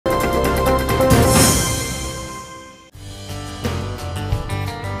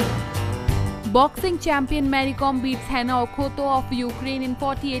Boxing champion Mary Kom beats Hanna Okhota of Ukraine in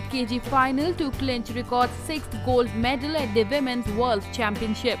 48 kg final to clinch record 6th gold medal at the Women's World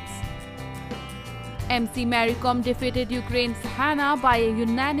Championships. MC Mary Kom defeated Ukraine's Hanna by a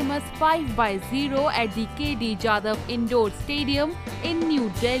unanimous 5-0 at the KD Jadhav Indoor Stadium in New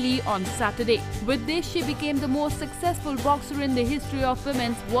Delhi on Saturday. With this, she became the most successful boxer in the history of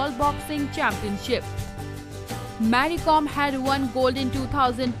Women's World Boxing Championship. Mary Kom had won gold in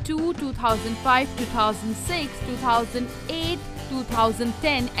 2002, 2005, 2006, 2008,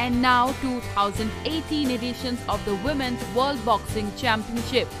 2010 and now 2018 editions of the Women's World Boxing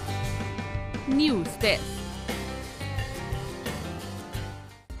Championship. News Desk.